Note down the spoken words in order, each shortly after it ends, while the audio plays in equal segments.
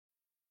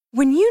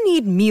When you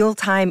need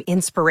mealtime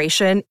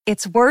inspiration,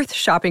 it's worth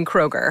shopping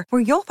Kroger,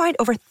 where you'll find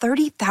over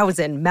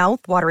 30,000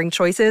 mouth-watering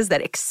choices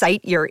that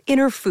excite your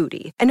inner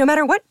foodie. And no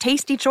matter what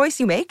tasty choice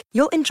you make,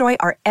 you'll enjoy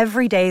our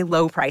everyday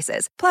low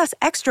prices, plus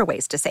extra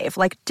ways to save,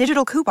 like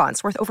digital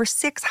coupons worth over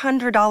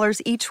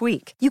 $600 each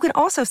week. You can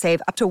also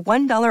save up to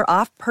 $1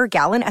 off per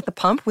gallon at the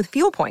pump with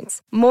fuel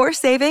points. More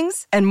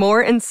savings and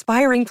more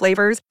inspiring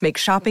flavors make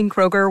shopping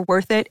Kroger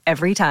worth it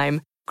every time.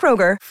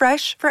 Kroger,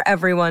 fresh for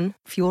everyone.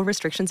 Fuel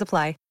restrictions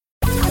apply.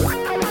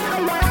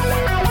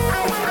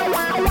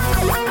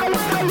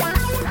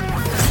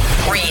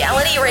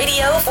 Reality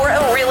radio for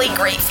a really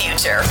great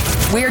future.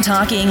 We're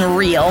talking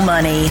real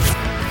money.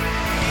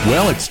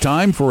 Well, it's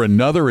time for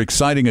another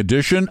exciting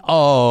edition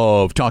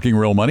of Talking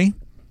Real Money,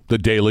 The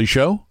Daily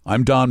Show.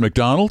 I'm Don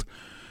McDonald,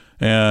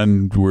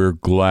 and we're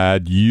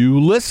glad you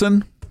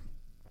listen.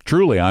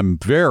 Truly, I'm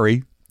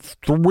very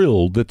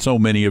thrilled that so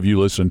many of you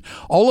listen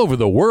all over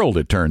the world,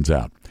 it turns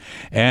out.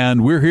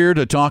 And we're here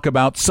to talk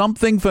about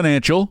something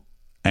financial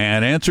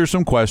and answer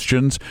some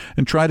questions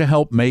and try to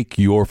help make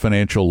your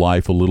financial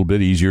life a little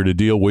bit easier to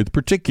deal with,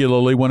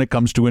 particularly when it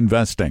comes to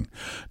investing.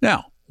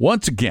 Now,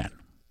 once again,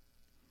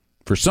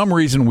 for some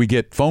reason, we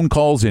get phone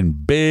calls in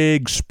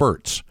big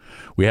spurts.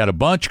 We had a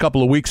bunch a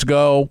couple of weeks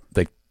ago.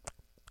 They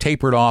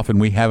tapered off,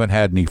 and we haven't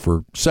had any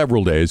for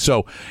several days.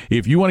 So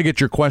if you want to get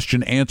your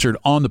question answered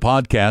on the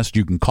podcast,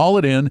 you can call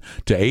it in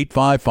to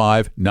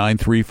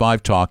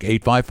 855-935-TALK,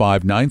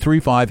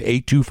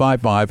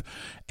 855-935-8255,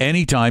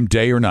 anytime,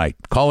 day or night.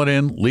 Call it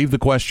in, leave the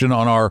question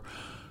on our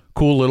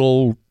cool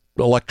little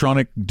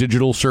electronic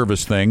digital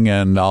service thing,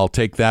 and I'll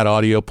take that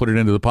audio, put it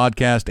into the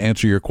podcast,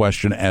 answer your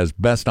question as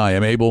best I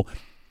am able,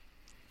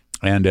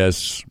 and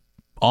as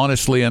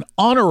honestly and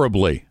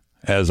honorably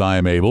as I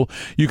am able.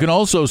 You can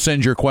also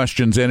send your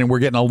questions in, and we're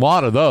getting a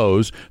lot of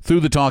those through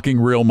the Talking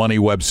Real Money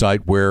website,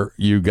 where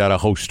you got a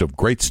host of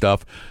great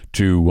stuff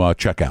to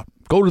check out.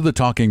 Go to the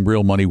Talking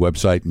Real Money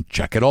website and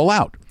check it all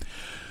out.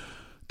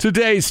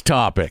 Today's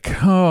topic.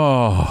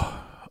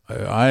 Oh,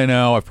 I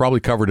know I've probably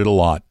covered it a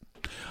lot.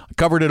 I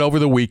covered it over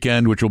the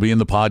weekend, which will be in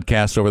the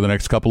podcast over the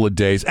next couple of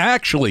days.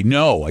 Actually,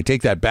 no, I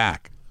take that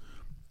back.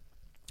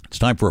 It's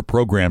time for a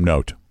program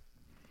note.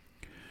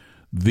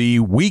 The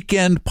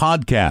weekend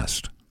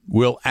podcast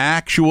will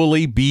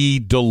actually be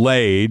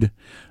delayed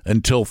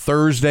until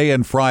Thursday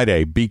and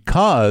Friday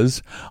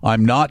because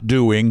I'm not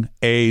doing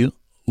a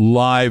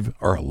daily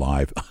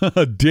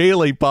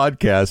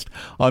podcast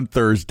on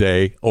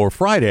Thursday or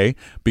Friday,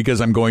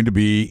 because I'm going to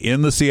be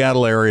in the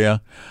Seattle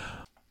area,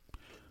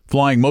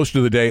 flying most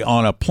of the day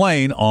on a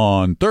plane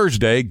on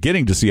Thursday,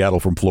 getting to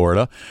Seattle from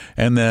Florida,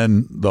 and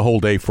then the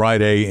whole day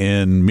Friday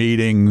in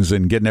meetings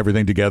and getting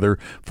everything together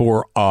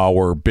for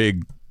our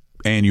big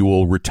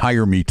annual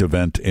Retire Meet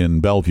event in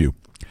Bellevue,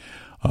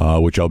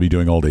 which I'll be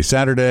doing all day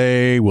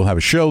Saturday. We'll have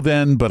a show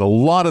then, but a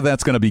lot of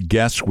that's going to be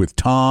guests with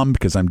Tom,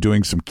 because I'm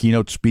doing some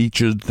keynote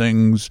speeches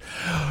things.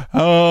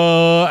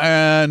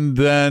 And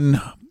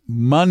then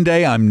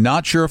Monday, I'm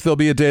not sure if there'll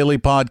be a daily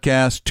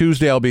podcast.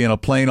 Tuesday, I'll be in a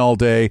plane all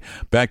day,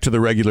 back to the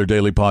regular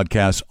daily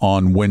podcast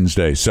on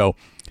Wednesday. So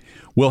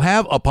we'll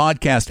have a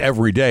podcast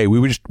every day.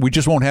 We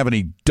just won't have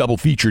any double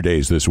feature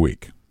days this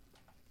week.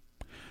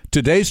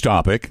 Today's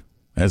topic,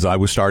 as I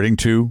was starting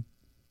to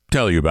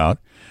tell you about,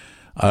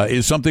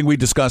 is something we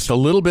discussed a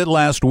little bit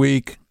last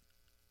week.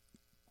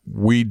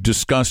 We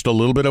discussed a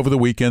little bit over the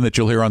weekend that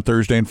you'll hear on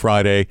Thursday and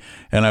Friday,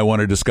 and I want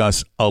to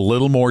discuss a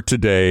little more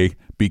today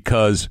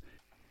because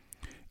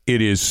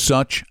it is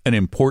such an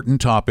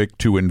important topic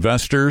to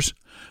investors,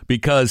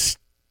 because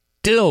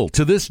still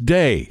to this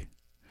day,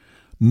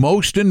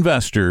 most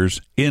investors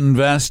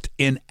invest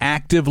in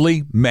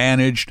actively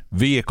managed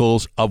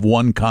vehicles of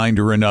one kind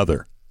or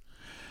another.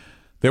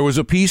 There was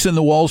a piece in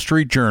the Wall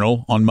Street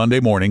Journal on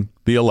Monday morning,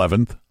 the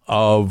 11th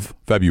of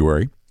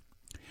February,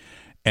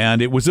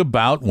 and it was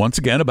once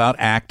again about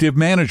active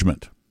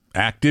management,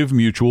 active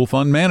mutual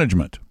fund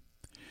management.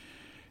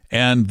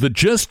 And the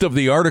gist of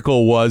the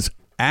article was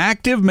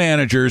active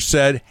managers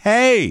said,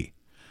 hey,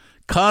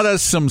 cut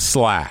us some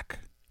slack.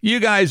 You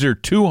guys are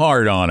too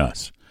hard on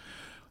us.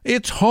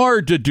 It's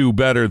hard to do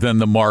better than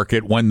the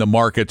market when the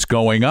market's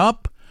going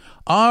up.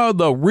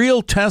 The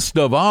real test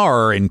of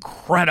our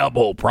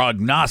incredible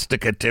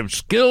prognosticative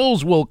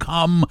skills will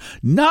come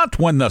not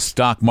when the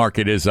stock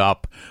market is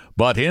up,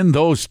 but in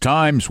those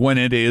times when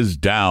it is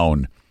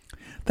down.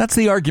 That's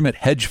the argument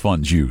hedge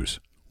funds use.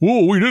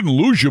 Well, we didn't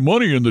lose you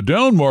money in the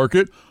down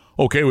market.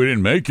 Okay, we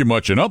didn't make you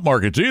much in up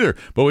markets either,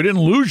 but we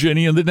didn't lose you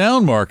any in the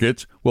down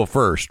markets. Well,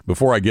 first,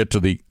 before I get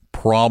to the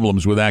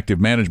problems with active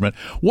management,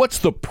 what's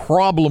the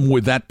problem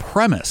with that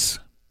premise?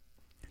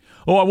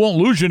 Oh, I won't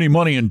lose you any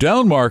money in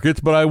down markets,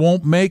 but I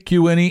won't make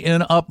you any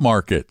in up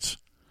markets.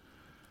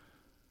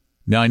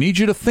 Now, I need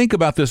you to think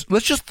about this.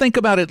 Let's just think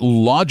about it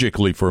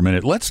logically for a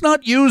minute. Let's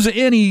not use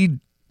any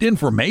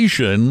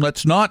information.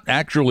 Let's not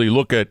actually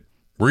look at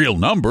real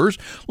numbers.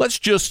 Let's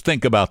just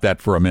think about that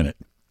for a minute.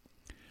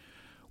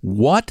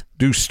 What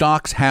do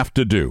stocks have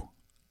to do?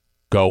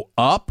 Go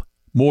up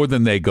more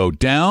than they go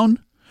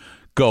down?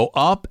 Go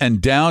up and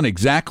down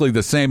exactly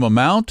the same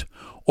amount?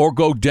 or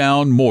go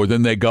down more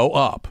than they go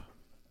up?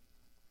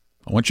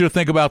 I want you to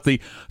think about the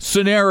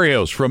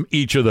scenarios from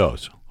each of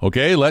those.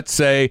 Okay, let's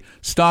say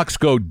stocks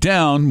go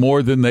down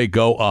more than they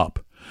go up.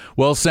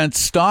 Well, since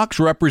stocks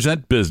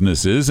represent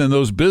businesses and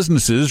those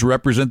businesses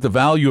represent the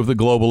value of the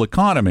global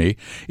economy,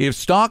 if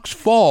stocks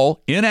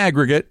fall in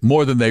aggregate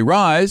more than they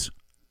rise,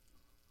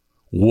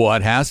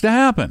 what has to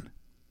happen?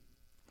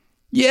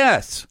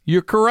 Yes,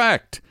 you're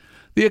correct.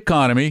 The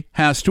economy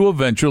has to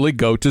eventually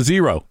go to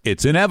zero.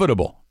 It's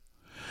inevitable.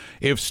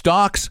 If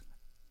stocks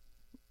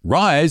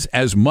rise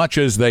as much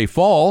as they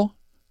fall,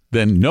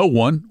 then no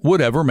one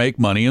would ever make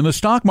money in the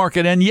stock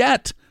market. And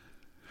yet,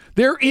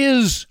 there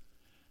is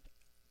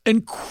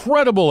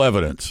incredible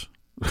evidence.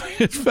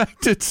 In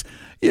fact, it's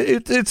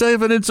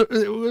evidence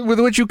with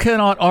which you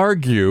cannot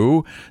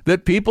argue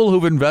that people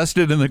who've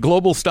invested in the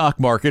global stock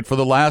market for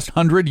the last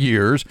 100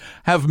 years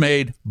have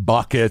made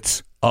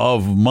buckets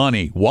of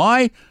money.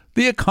 Why?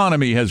 The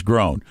economy has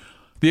grown.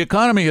 The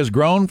economy has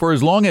grown for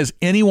as long as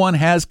anyone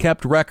has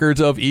kept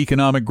records of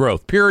economic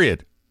growth,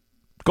 period.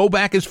 Go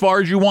back as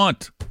far as you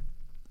want.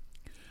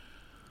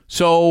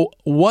 So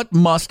what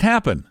must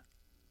happen?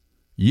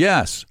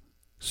 Yes,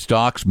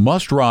 stocks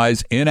must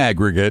rise in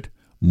aggregate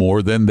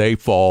more than they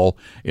fall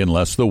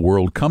unless the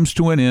world comes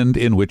to an end,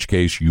 in which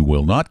case you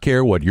will not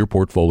care what your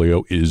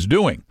portfolio is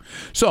doing.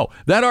 So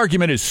that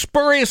argument is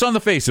spurious on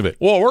the face of it.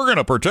 Well, we're going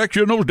to protect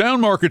you in those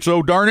down markets,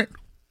 oh darn it.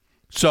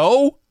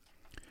 So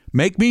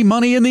make me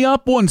money in the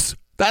up ones.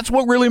 That's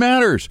what really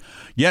matters.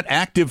 Yet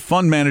active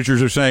fund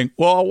managers are saying,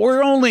 well,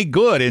 we're only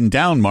good in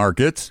down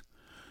markets.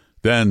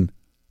 Then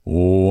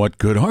what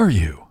good are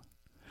you?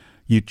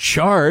 You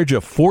charge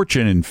a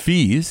fortune in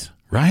fees,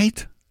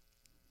 right?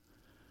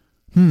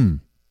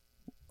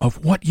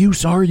 Of what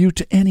use are you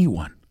to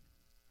anyone?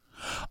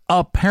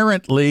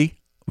 Apparently,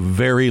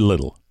 very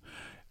little.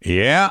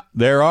 Yeah,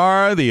 there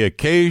are the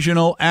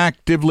occasional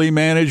actively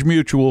managed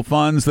mutual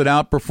funds that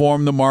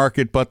outperform the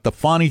market, but the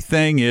funny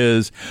thing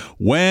is,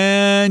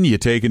 when you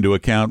take into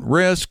account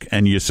risk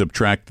and you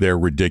subtract their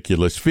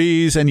ridiculous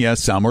fees, and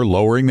yes, some are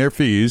lowering their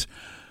fees,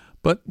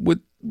 but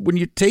when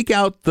you take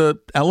out the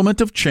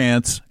element of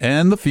chance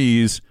and the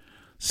fees,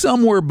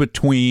 somewhere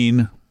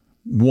between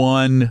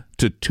 1%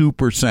 to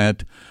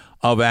 2%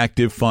 of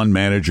active fund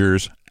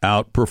managers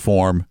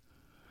outperform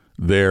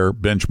their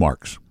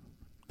benchmarks,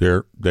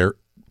 their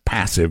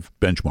passive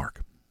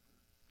benchmark.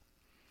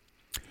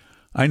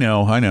 I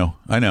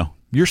know.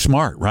 You're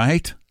smart,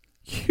 right?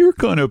 You're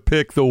going to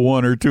pick the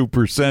 1 or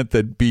 2%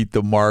 that beat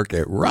the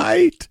market,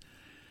 right?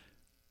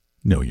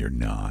 No, you're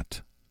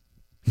not.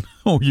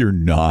 No, you're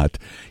not.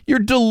 You're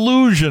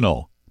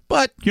delusional.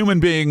 But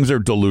human beings are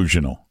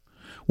delusional.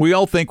 We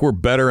all think we're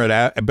better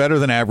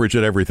than average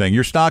at everything.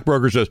 Your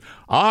stockbroker says,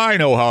 I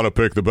know how to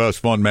pick the best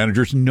fund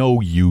managers.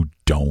 No, you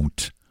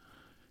don't.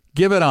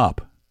 Give it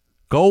up.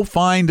 Go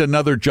find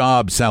another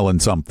job selling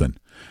something.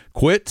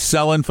 Quit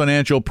selling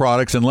financial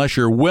products unless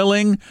you're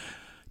willing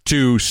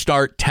to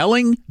start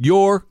telling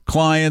your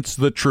clients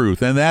the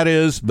truth. And that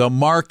is, the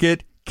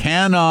market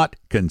cannot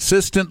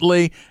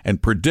consistently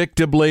and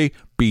predictably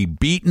be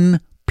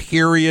beaten,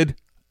 period,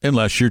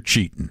 unless you're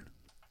cheating.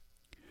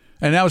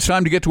 And now it's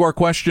time to get to our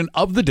question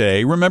of the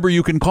day. Remember,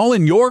 you can call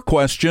in your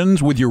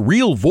questions with your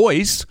real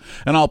voice,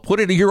 and I'll put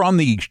it here on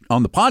the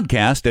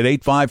podcast at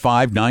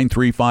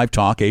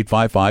 855-935-TALK,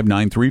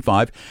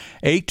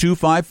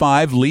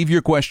 855-935-8255. Leave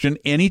your question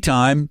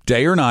anytime,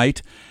 day or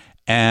night,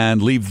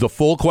 and leave the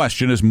full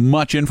question, as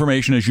much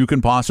information as you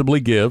can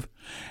possibly give,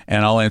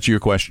 and I'll answer your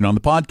question on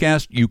the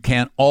podcast. You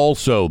can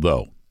also,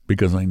 though,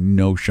 because I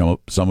know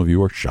some of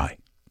you are shy,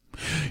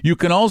 you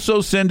can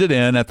also send it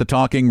in at the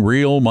Talking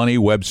Real Money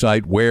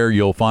website, where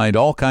you'll find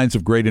all kinds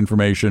of great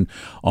information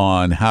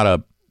on how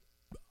to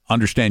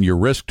understand your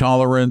risk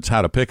tolerance,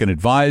 how to pick an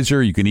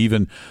advisor. You can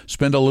even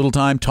spend a little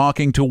time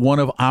talking to one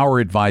of our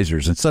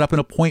advisors and set up an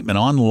appointment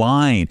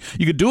online.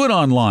 You can do it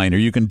online, or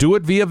you can do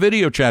it via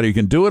video chat, or you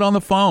can do it on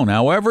the phone,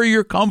 however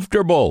you're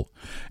comfortable.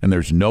 And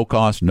there's no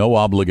cost, no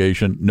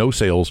obligation, no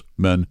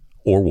salesman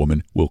or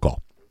woman will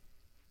call.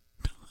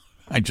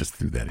 I just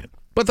threw that in,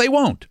 but they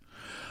won't.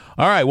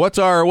 All right, what's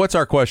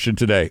our question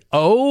today?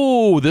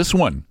 Oh, this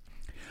one.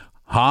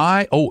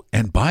 Hi. Oh,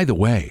 and by the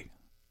way,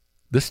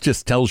 this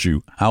just tells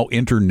you how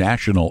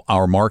international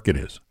our market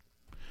is.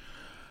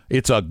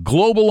 It's a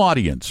global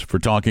audience for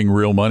Talking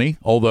Real Money,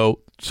 although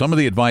some of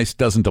the advice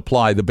doesn't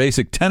apply. The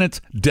basic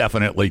tenets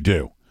definitely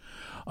do,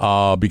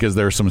 because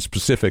there are some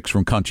specifics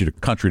from country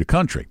to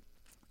country.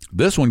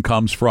 This one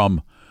comes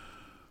from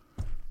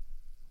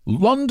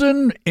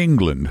London,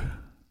 England.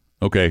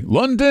 Okay,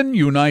 London,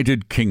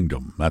 United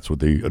Kingdom. That's what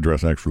the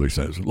address actually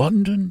says.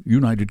 London,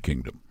 United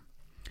Kingdom.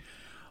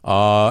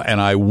 And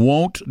I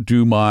won't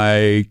do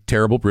my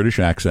terrible British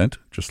accent,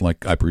 just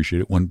like I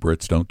appreciate it when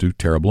Brits don't do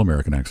terrible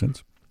American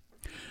accents,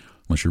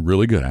 unless you're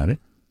really good at it,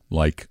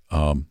 like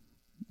some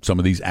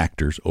of these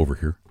actors over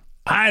here.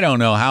 I don't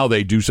know how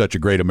they do such a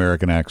great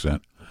American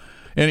accent.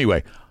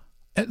 Anyway,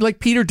 like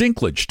Peter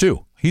Dinklage,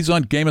 too. He's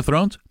on Game of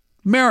Thrones.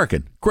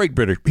 American, great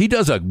British. He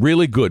does a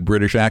really good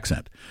British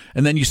accent.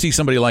 And then you see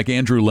somebody like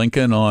Andrew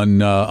Lincoln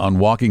on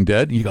Walking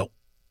Dead, and you go,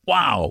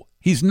 wow,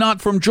 he's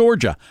not from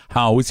Georgia.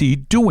 How is he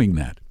doing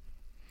that?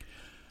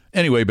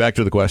 Anyway, back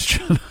to the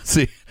question.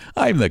 See,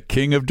 I'm the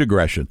king of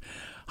digression.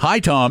 Hi,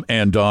 Tom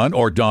and Don,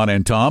 or Don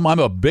and Tom. I'm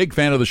a big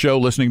fan of the show,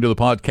 listening to the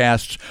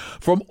podcasts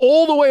from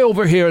all the way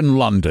over here in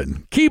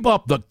London. Keep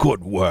up the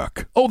good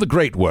work. Oh, the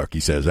great work, he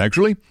says,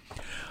 actually.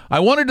 I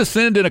wanted to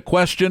send in a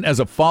question as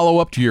a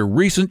follow-up to your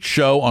recent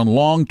show on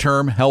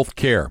long-term health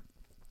care.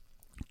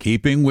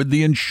 Keeping with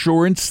the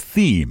insurance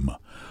theme,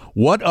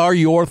 what are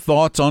your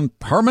thoughts on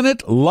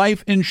permanent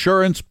life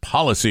insurance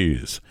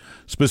policies?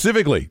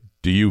 Specifically,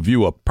 do you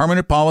view a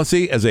permanent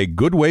policy as a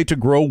good way to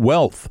grow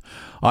wealth?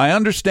 I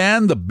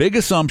understand the big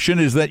assumption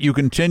is that you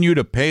continue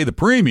to pay the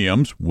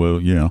premiums.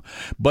 Well,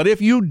 but if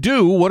you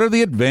do, what are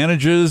the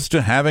advantages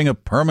to having a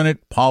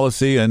permanent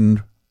policy,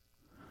 and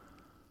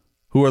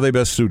who are they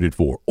best suited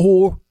for?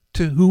 Or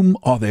to whom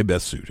are they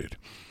best suited?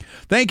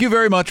 Thanks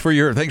very much for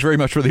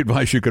the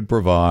advice you could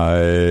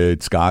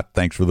provide, Scott.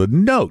 Thanks for the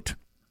note.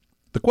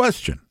 The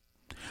question.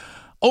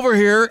 Over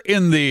here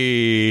in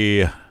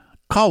the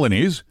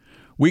colonies,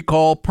 we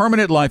call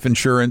permanent life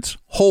insurance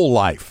whole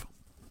life.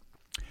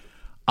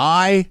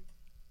 I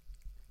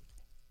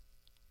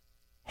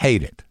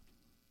hate it,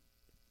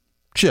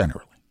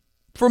 generally,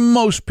 for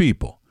most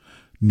people.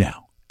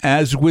 Now,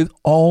 as with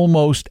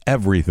almost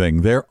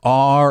everything, there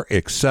are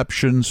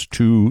exceptions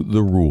to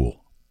the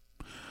rule.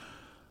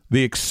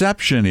 The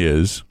exception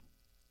is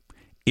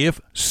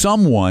if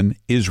someone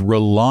is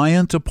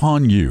reliant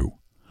upon you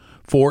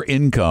for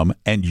income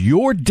and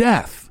your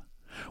death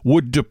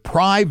would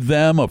deprive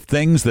them of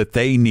things that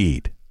they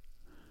need.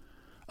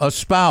 A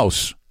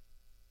spouse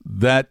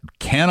that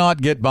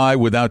cannot get by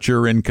without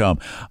your income.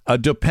 A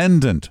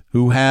dependent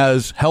who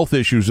has health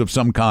issues of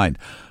some kind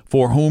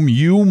for whom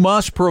you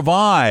must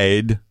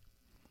provide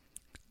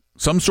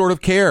some sort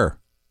of care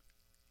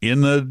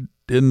in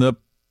the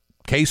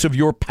case of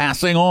your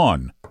passing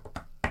on.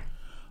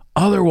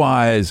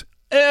 Otherwise,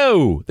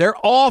 they're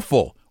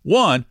awful.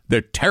 One,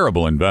 they're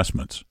terrible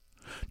investments.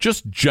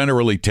 Just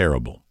generally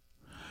terrible.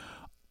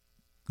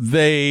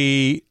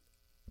 They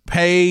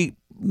pay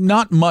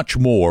not much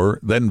more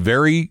than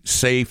very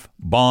safe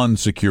bond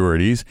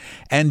securities,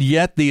 and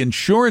yet the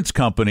insurance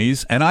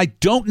companies, and I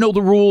don't know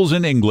the rules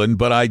in England,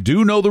 but I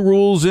do know the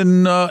rules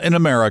in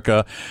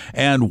America,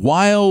 and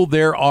while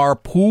there are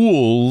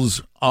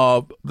pools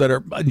that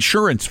are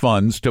insurance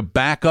funds to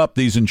back up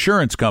these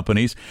insurance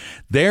companies,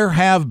 there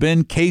have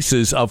been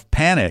cases of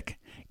panic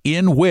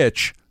in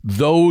which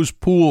those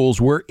pools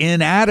were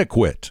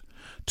inadequate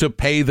to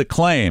pay the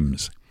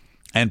claims,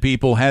 and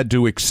people had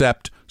to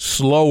accept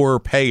slower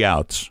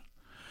payouts.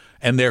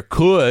 And there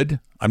could,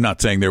 I'm not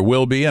saying there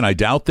will be, and I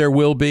doubt there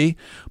will be,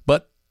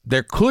 but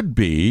there could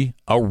be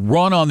a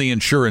run on the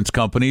insurance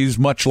companies,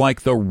 much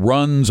like the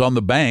runs on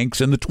the banks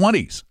in the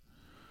 20s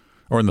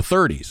or in the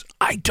 30s.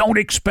 I don't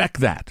expect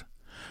that.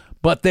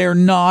 But they're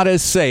not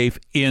as safe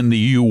in the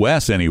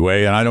U.S.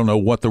 anyway, and I don't know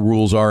what the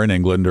rules are in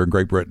England or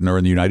Great Britain or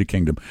in the United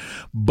Kingdom.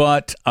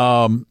 But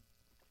that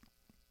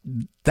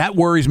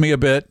worries me a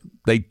bit.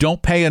 They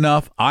don't pay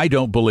enough, I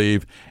don't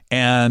believe.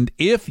 And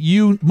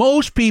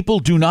most people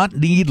do not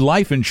need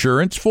life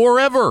insurance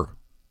forever.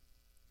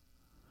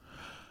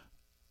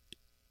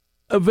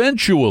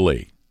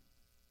 Eventually,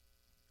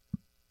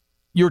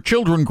 your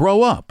children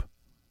grow up.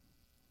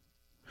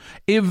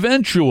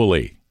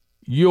 Eventually,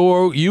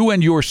 you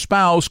and your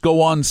spouse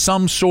go on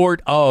some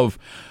sort of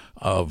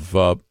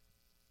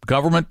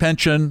government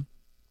pension,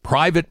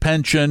 private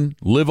pension,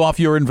 live off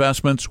your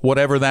investments,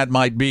 whatever that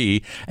might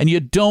be, and you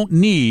don't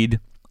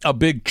need a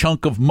big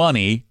chunk of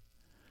money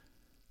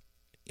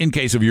in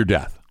case of your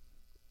death.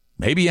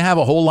 Maybe you have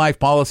a whole life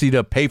policy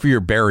to pay for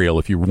your burial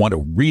if you want a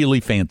really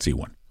fancy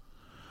one.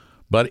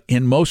 But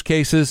in most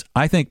cases,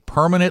 I think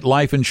permanent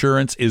life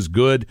insurance is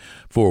good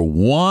for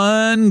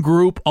one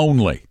group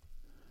only,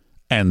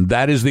 and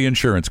that is the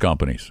insurance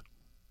companies.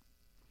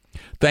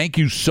 Thank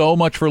you so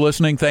much for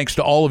listening. Thanks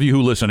to all of you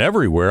who listen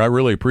everywhere. I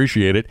really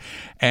appreciate it.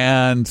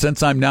 And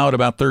since I'm now at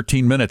about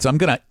 13 minutes, I'm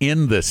going to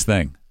end this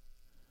thing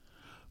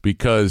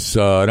because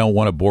I don't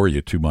want to bore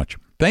you too much.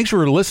 Thanks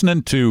for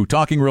listening to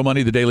Talking Real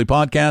Money, the daily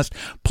podcast.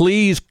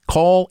 Please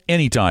call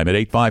anytime at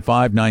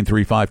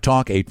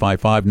 855-935-TALK,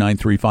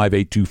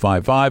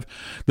 855-935-8255.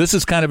 This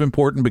is kind of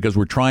important because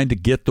we're trying to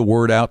get the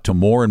word out to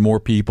more and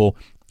more people.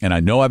 And I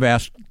know I've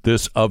asked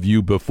this of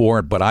you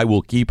before, but I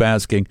will keep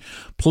asking.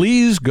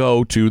 Please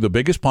go to the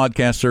biggest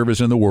podcast service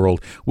in the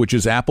world, which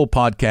is Apple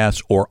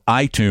Podcasts or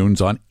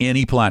iTunes on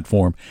any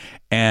platform,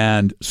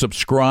 and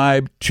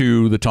subscribe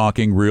to the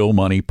Talking Real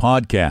Money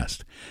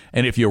podcast.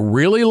 And if you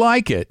really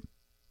like it,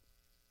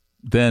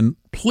 then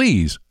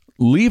please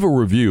leave a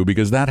review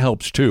because that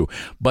helps too.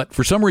 But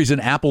for some reason,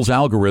 Apple's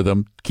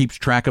algorithm keeps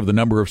track of the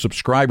number of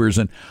subscribers,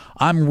 and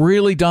I'm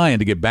really dying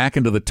to get back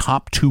into the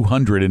top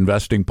 200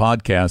 investing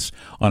podcasts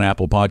on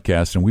Apple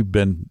Podcasts, and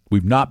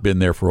we've not been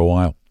there for a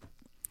while.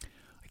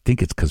 I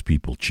think it's because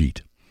people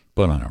cheat,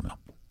 but I don't know.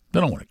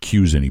 I don't want to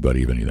accuse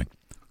anybody of anything.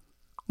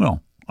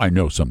 Well, I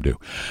know some do.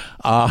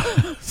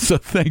 So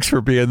thanks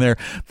for being there.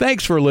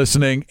 Thanks for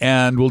listening.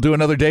 And we'll do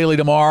another daily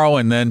tomorrow.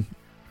 And then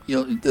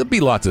there'll be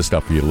lots of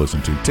stuff for you to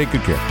listen to. Take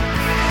good care.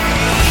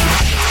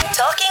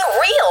 Talking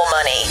Real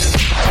Money.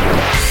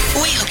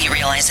 We hope you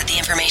realize that the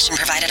information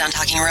provided on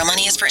Talking Real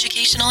Money is for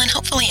educational and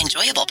hopefully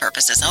enjoyable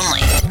purposes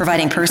only.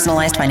 Providing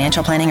personalized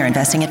financial planning or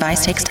investing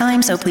advice takes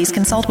time, so please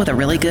consult with a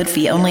really good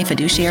fee-only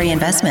fiduciary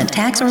investment,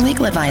 tax, or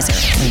legal advisor.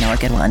 We know a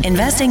good one.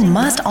 Investing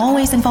must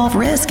always involve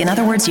risk. In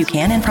other words, you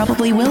can and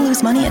probably will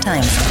lose money at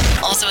times.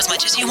 Also, as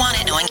much as you want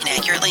it, no one can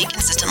accurately,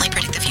 consistently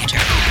predict the future.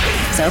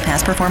 So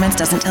past performance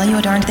doesn't tell you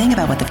a darn thing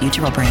about what the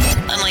future will bring.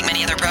 Unlike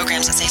many other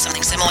programs that say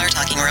something similar,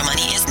 Talking Real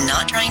Money is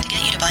not trying to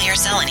get you to buy or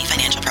sell any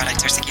financial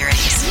products or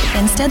securities.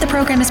 Instead, the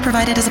program is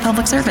provided as a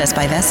public service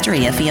by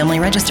Vestry, a fee-only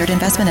registered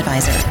investment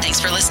advisor. Thanks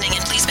for listening,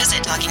 and please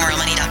visit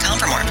TalkingRealMoney.com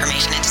for more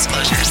information and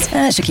disclosures.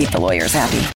 That should keep the lawyers happy.